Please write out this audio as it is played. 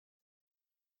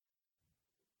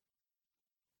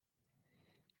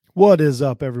What is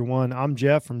up, everyone? I'm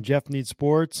Jeff from Jeff Needs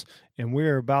Sports, and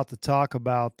we're about to talk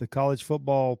about the college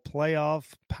football playoff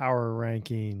power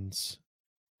rankings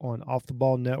on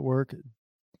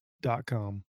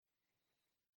offtheballnetwork.com.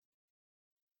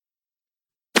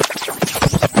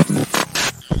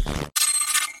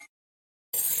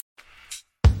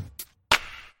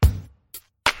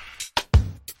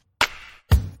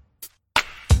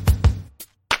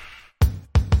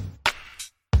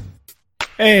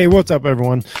 Hey, what's up,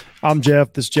 everyone? I'm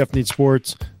Jeff. This is Jeff Needs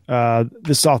Sports.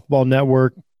 This is Off the Ball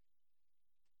Network,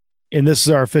 and this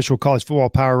is our official college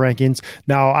football power rankings.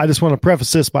 Now, I just want to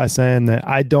preface this by saying that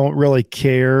I don't really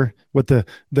care what the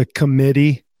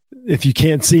committee. If you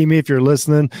can't see me, if you're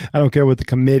listening, I don't care what the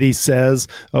committee says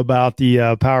about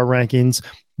the power rankings.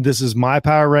 This is my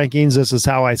power rankings. This is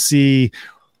how I see,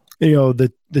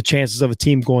 the chances of a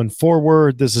team going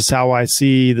forward. This is how I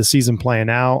see the season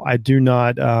playing out. I do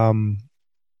not.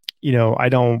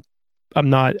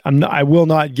 I will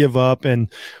not give up and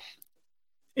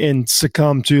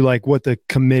succumb to like what the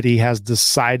committee has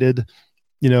decided,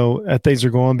 things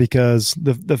are going, because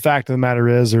the fact of the matter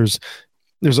is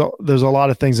there's a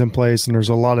lot of things in place, and there's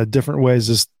a lot of different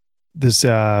ways this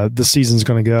season's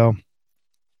going to go.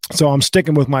 So I'm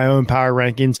sticking with my own power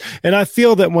rankings, and I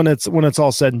feel that when it's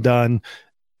all said and done,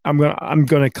 I'm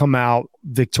going to come out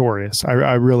victorious.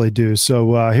 I really do.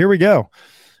 So here we go.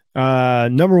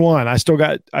 Number one, I still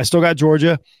got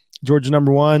Georgia. Georgia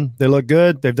number one. They look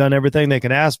good. They've done everything they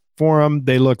can ask for them.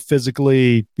 They look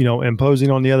physically,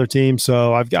 imposing on the other team.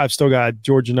 So I've still got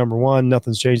Georgia number one.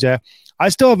 Nothing's changed that. I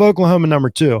still have Oklahoma number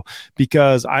two,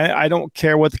 because I don't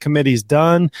care what the committee's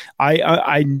done.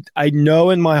 I know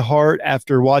in my heart,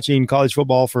 after watching college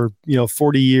football for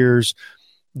 40 years,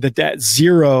 that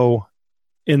zero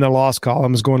in the loss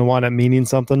column is going to wind up meaning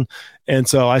something. And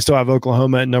so I still have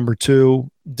Oklahoma at number two.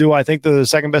 Do I think they're the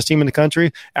second best team in the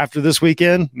country after this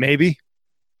weekend? Maybe.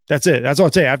 That's it. That's all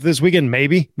I'd say. After this weekend,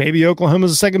 maybe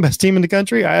Oklahoma's the second best team in the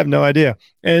country. I have no idea.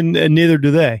 And neither do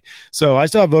they. So I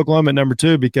still have Oklahoma at number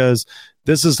two, because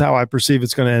this is how I perceive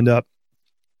it's going to end up.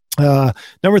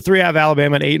 Number three, I have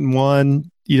Alabama at 8-1.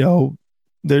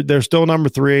 They're still number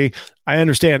three. I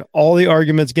understand all the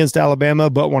arguments against Alabama,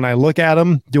 but when I look at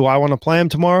them, do I want to play them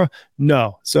tomorrow?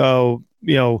 No. So,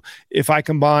 if I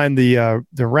combine the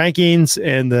rankings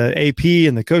and the AP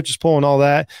and the coaches poll and all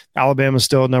that, Alabama's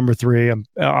still at number three.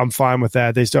 I'm fine with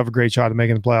that. They still have a great shot at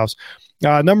making the playoffs.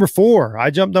 Number four, I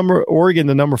jumped Oregon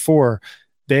to number four.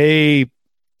 They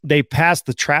passed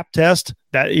the trap test.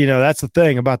 That's the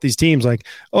thing about these teams. Like,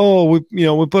 we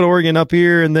put Oregon up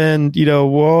here, and then, they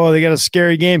got a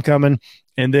scary game coming.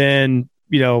 And then,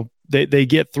 they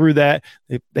get through that.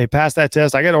 They pass that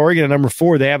test. I got Oregon at number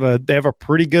four. They have a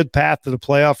pretty good path to the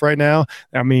playoff right now.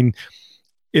 I mean,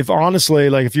 if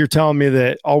you're telling me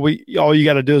that all you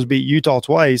got to do is beat Utah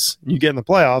twice, and you get in the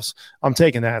playoffs, I'm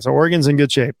taking that. So Oregon's in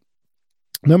good shape.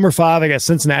 Number five, I got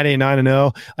Cincinnati at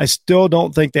 9-0. I still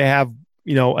don't think they have,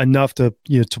 enough to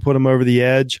put them over the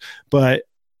edge. But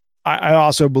I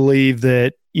also believe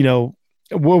that,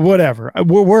 whatever.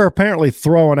 We're apparently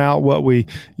throwing out what we,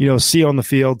 see on the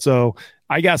field. So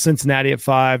I got Cincinnati at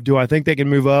 5. Do I think they can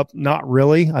move up? Not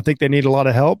really. I think they need a lot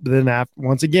of help. But then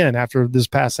after this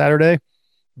past Saturday,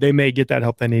 they may get that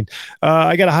help they need.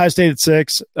 I got Ohio State at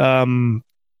 6.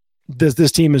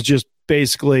 This team is just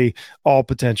basically all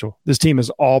potential. This team is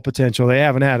all potential. They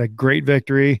haven't had a great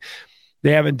victory.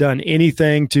 They haven't done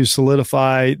anything to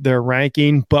solidify their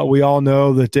ranking, but we all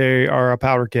know that they are a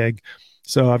powder keg.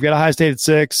 So I've got Ohio State at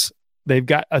 6. They've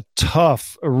got a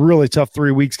really tough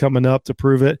 3 weeks coming up to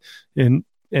prove it, and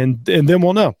then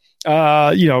we'll know.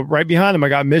 Right behind them, I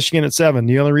got Michigan at 7.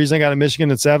 The only reason I got a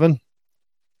Michigan at 7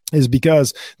 is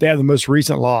because they have the most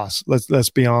recent loss.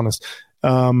 Let's be honest.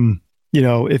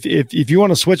 If you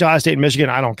want to switch Ohio State and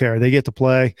Michigan, I don't care. They get to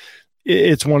play.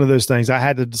 It's one of those things. I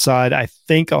had to decide. I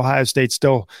think Ohio State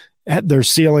still, their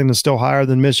ceiling is still higher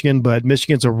than Michigan, but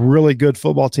Michigan's a really good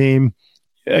football team.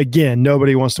 Again,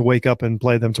 nobody wants to wake up and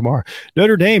play them tomorrow.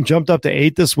 Notre Dame jumped up to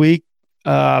 8 this week.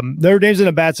 Notre Dame's in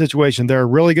a bad situation. They're a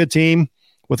really good team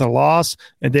with a loss,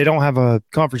 and they don't have a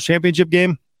conference championship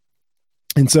game.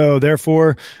 And so,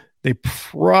 therefore, they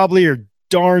probably are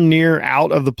darn near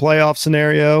out of the playoff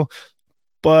scenario.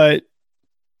 But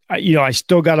I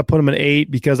still got to put them at 8,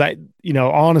 because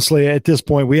honestly, at this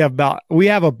point, we have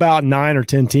about 9 or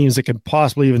 10 teams that could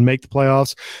possibly even make the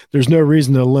playoffs. There's no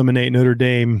reason to eliminate Notre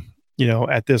Dame,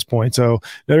 at this point. So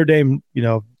Notre Dame,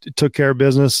 took care of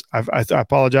business. I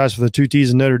apologize for the 2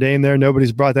 T's in Notre Dame there.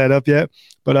 Nobody's brought that up yet,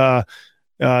 but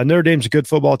Notre Dame's a good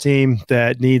football team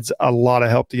that needs a lot of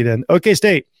help to get in. OK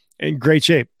State in great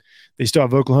shape. They still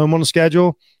have Oklahoma on the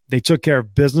schedule. They took care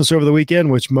of business over the weekend,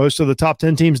 which most of the top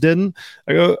 10 teams didn't.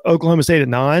 Oklahoma State at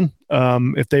 9.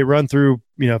 If they run through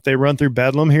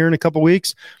Bedlam here in a couple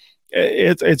weeks,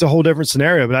 it's a whole different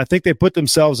scenario. But I think they put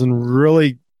themselves in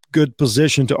really good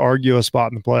position to argue a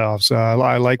spot in the playoffs.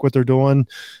 I like what they're doing.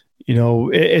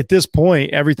 At this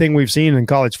point, everything we've seen in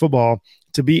college football,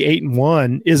 to be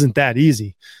 8-1 isn't that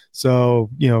easy. So,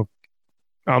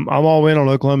 I'm all in on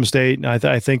Oklahoma State, and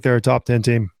I think they're a top 10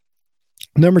 team.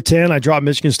 Number 10, I dropped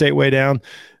Michigan State way down.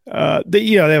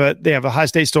 They have a High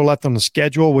State still left on the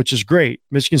schedule, which is great.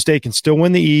 Michigan State can still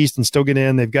win the East and still get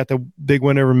in. They've got the big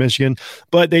win over Michigan,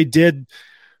 but they did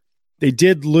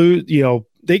lose.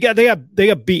 They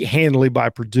got beat handily by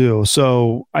Purdue.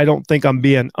 So I don't think I'm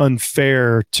being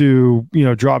unfair to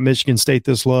drop Michigan State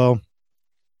this low.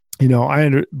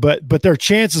 But their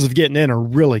chances of getting in are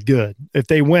really good. If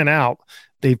they win out,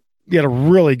 they've got a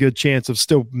really good chance of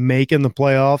still making the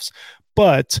playoffs.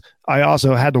 But I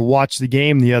also had to watch the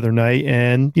game the other night,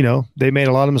 and they made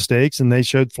a lot of mistakes and they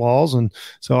showed flaws, and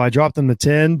so I dropped them to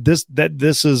 10. This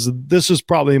is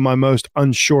probably my most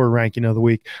unsure ranking of the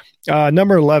week.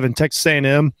 Number 11, Texas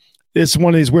A&M. It's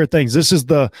one of these weird things. This is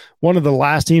one of the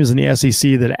last teams in the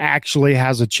SEC that actually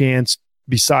has a chance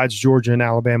besides Georgia and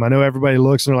Alabama. I know everybody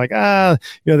looks and they're like,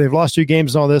 they've lost 2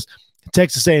 games and all this.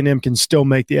 Texas A&M can still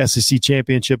make the SEC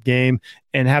championship game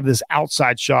and have this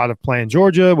outside shot of playing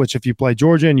Georgia, which if you play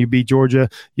Georgia and you beat Georgia,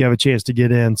 you have a chance to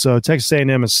get in. So Texas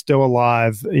A&M is still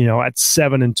alive, at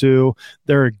 7-2.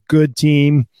 They're a good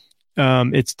team.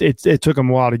 It took them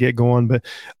a while to get going, but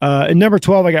at number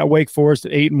 12, I got Wake Forest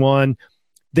at 8-1.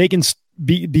 They can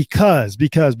be because,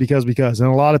 and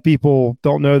a lot of people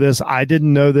don't know this. I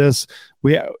didn't know this.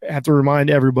 We have to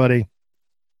remind everybody.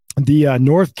 The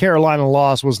North Carolina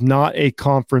loss was not a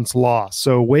conference loss.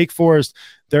 So Wake Forest,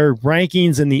 their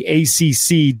rankings in the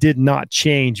ACC did not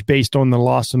change based on the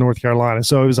loss to North Carolina.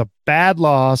 So it was a bad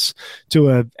loss to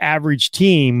an average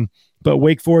team, but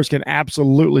Wake Forest can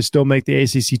absolutely still make the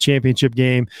ACC championship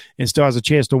game and still has a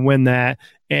chance to win that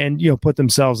and, put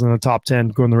themselves in the top 10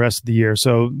 going the rest of the year.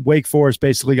 So Wake Forest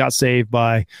basically got saved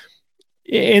by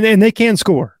and they can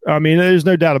score. I mean, there's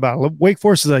no doubt about it. Wake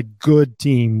Forest is a good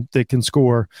team that can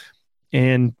score,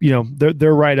 and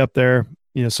they're right up there.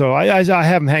 So I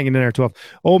have them hanging in there 12.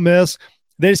 Ole Miss,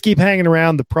 they just keep hanging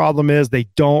around. The problem is they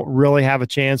don't really have a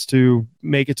chance to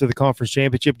make it to the conference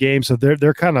championship game. So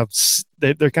they're kind of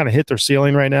hit their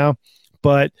ceiling right now.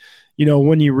 But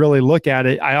when you really look at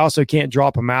it, I also can't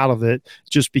drop them out of it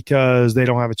just because they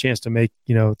don't have a chance to make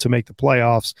the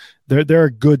playoffs. They're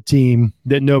a good team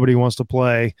that nobody wants to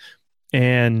play,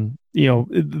 and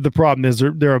the problem is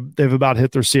they've about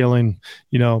hit their ceiling.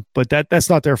 But that's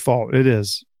not their fault. It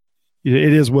is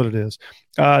what it is.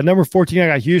 Number 14, I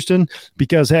got Houston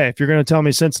because hey, if you're going to tell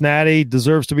me Cincinnati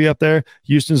deserves to be up there,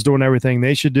 Houston's doing everything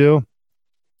they should do.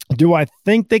 Do I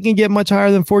think they can get much higher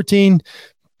than 14?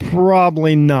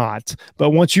 Probably not. But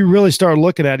once you really start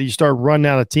looking at it, you start running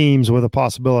out of teams with a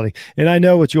possibility. And I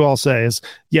know what you all say is,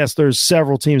 yes, there's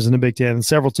several teams in the Big Ten and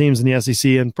several teams in the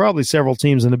SEC and probably several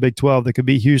teams in the Big 12 that could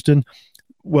beat Houston.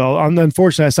 Well,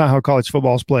 unfortunately, that's not how college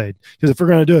football is played. Because if we're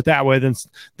going to do it that way, then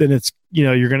it's,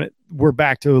 we're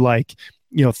back to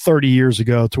 30 years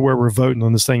ago to where we're voting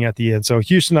on this thing at the end. So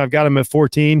Houston, I've got them at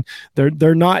 14.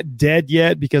 They're not dead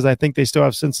yet because I think they still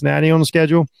have Cincinnati on the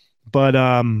schedule. But,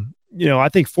 I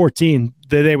think 14,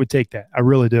 they would take that. I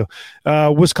really do.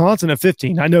 Wisconsin at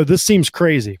 15. I know this seems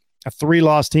crazy. A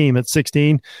 3-loss team at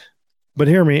 16, but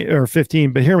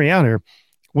 15, but hear me out here.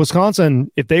 Wisconsin,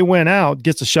 if they win out,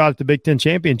 gets a shot at the Big Ten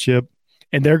championship,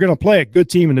 and they're going to play a good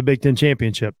team in the Big Ten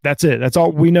championship. That's it. That's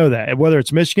all we know that. Whether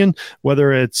it's Michigan,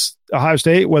 whether it's Ohio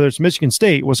State, whether it's Michigan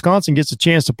State, Wisconsin gets a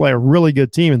chance to play a really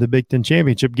good team in the Big Ten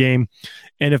championship game.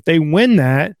 And if they win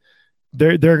that,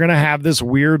 they're going to have this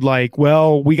weird,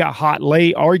 we got hot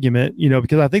late argument,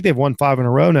 because I think they've won 5 in a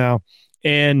row now,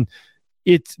 and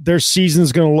their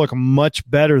season's going to look much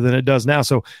better than it does now.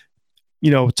 So,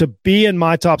 to be in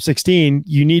my top 16,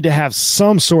 you need to have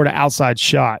some sort of outside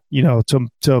shot,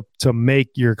 to make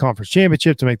your conference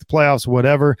championship, to make the playoffs,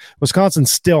 whatever. Wisconsin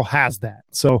still has that.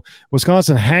 So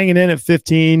Wisconsin hanging in at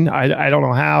 15. I don't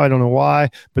know how, I don't know why,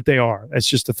 but they are. That's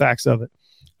just the facts of it.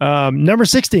 Number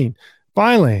 16,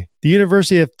 finally, the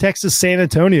University of Texas San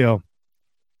Antonio.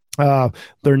 They're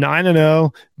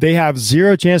 9-0. They have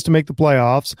zero chance to make the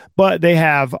playoffs, but they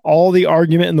have all the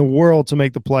argument in the world to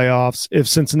make the playoffs if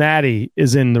Cincinnati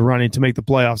is in the running to make the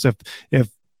playoffs. If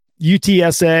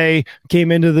UTSA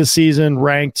came into the season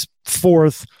ranked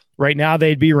 4th, right now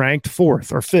they'd be ranked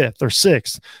 4th or 5th or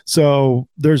 6th. So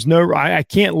there's I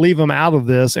can't leave them out of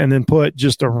this and then put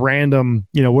just a random,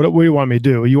 what do you want me to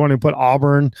do? You want to put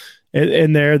Auburn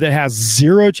in there that has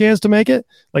zero chance to make it?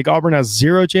 Like Auburn has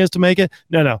zero chance to make it?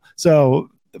 No. So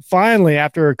finally,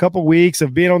 after a couple weeks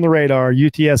of being on the radar,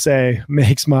 UTSA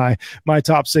makes my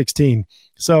top 16.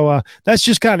 So that's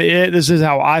just kind of it. This is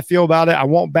how I feel about it. I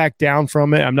won't back down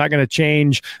from it. I'm not going to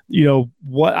change,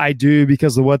 what I do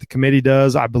because of what the committee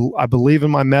does. I believe in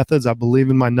my methods. I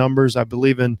believe in my numbers. I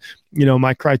believe in,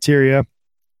 my criteria.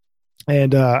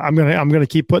 And I'm gonna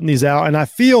keep putting these out. And I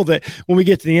feel that when we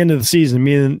get to the end of the season,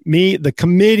 the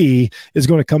committee is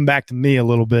going to come back to me a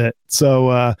little bit.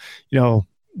 So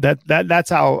that's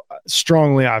how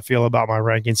strongly I feel about my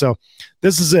ranking. So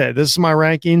this is it. This is my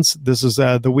rankings. This is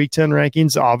the Week 10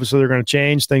 rankings. Obviously, they're going to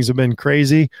change. Things have been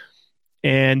crazy.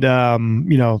 And,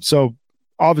 so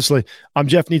obviously, I'm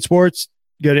Jeff Need Sports.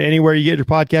 Go to anywhere you get your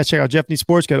podcast. Check out Jeff Need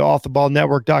Sports. Go to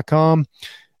offtheballnetwork.com.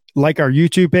 Like our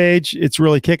YouTube page. It's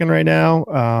really kicking right now.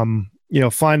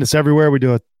 Find us everywhere. We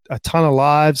do a ton of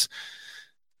lives.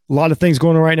 A lot of things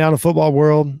going on right now in the football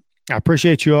world. I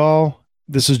appreciate you all.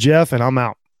 This is Jeff, and I'm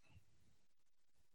out.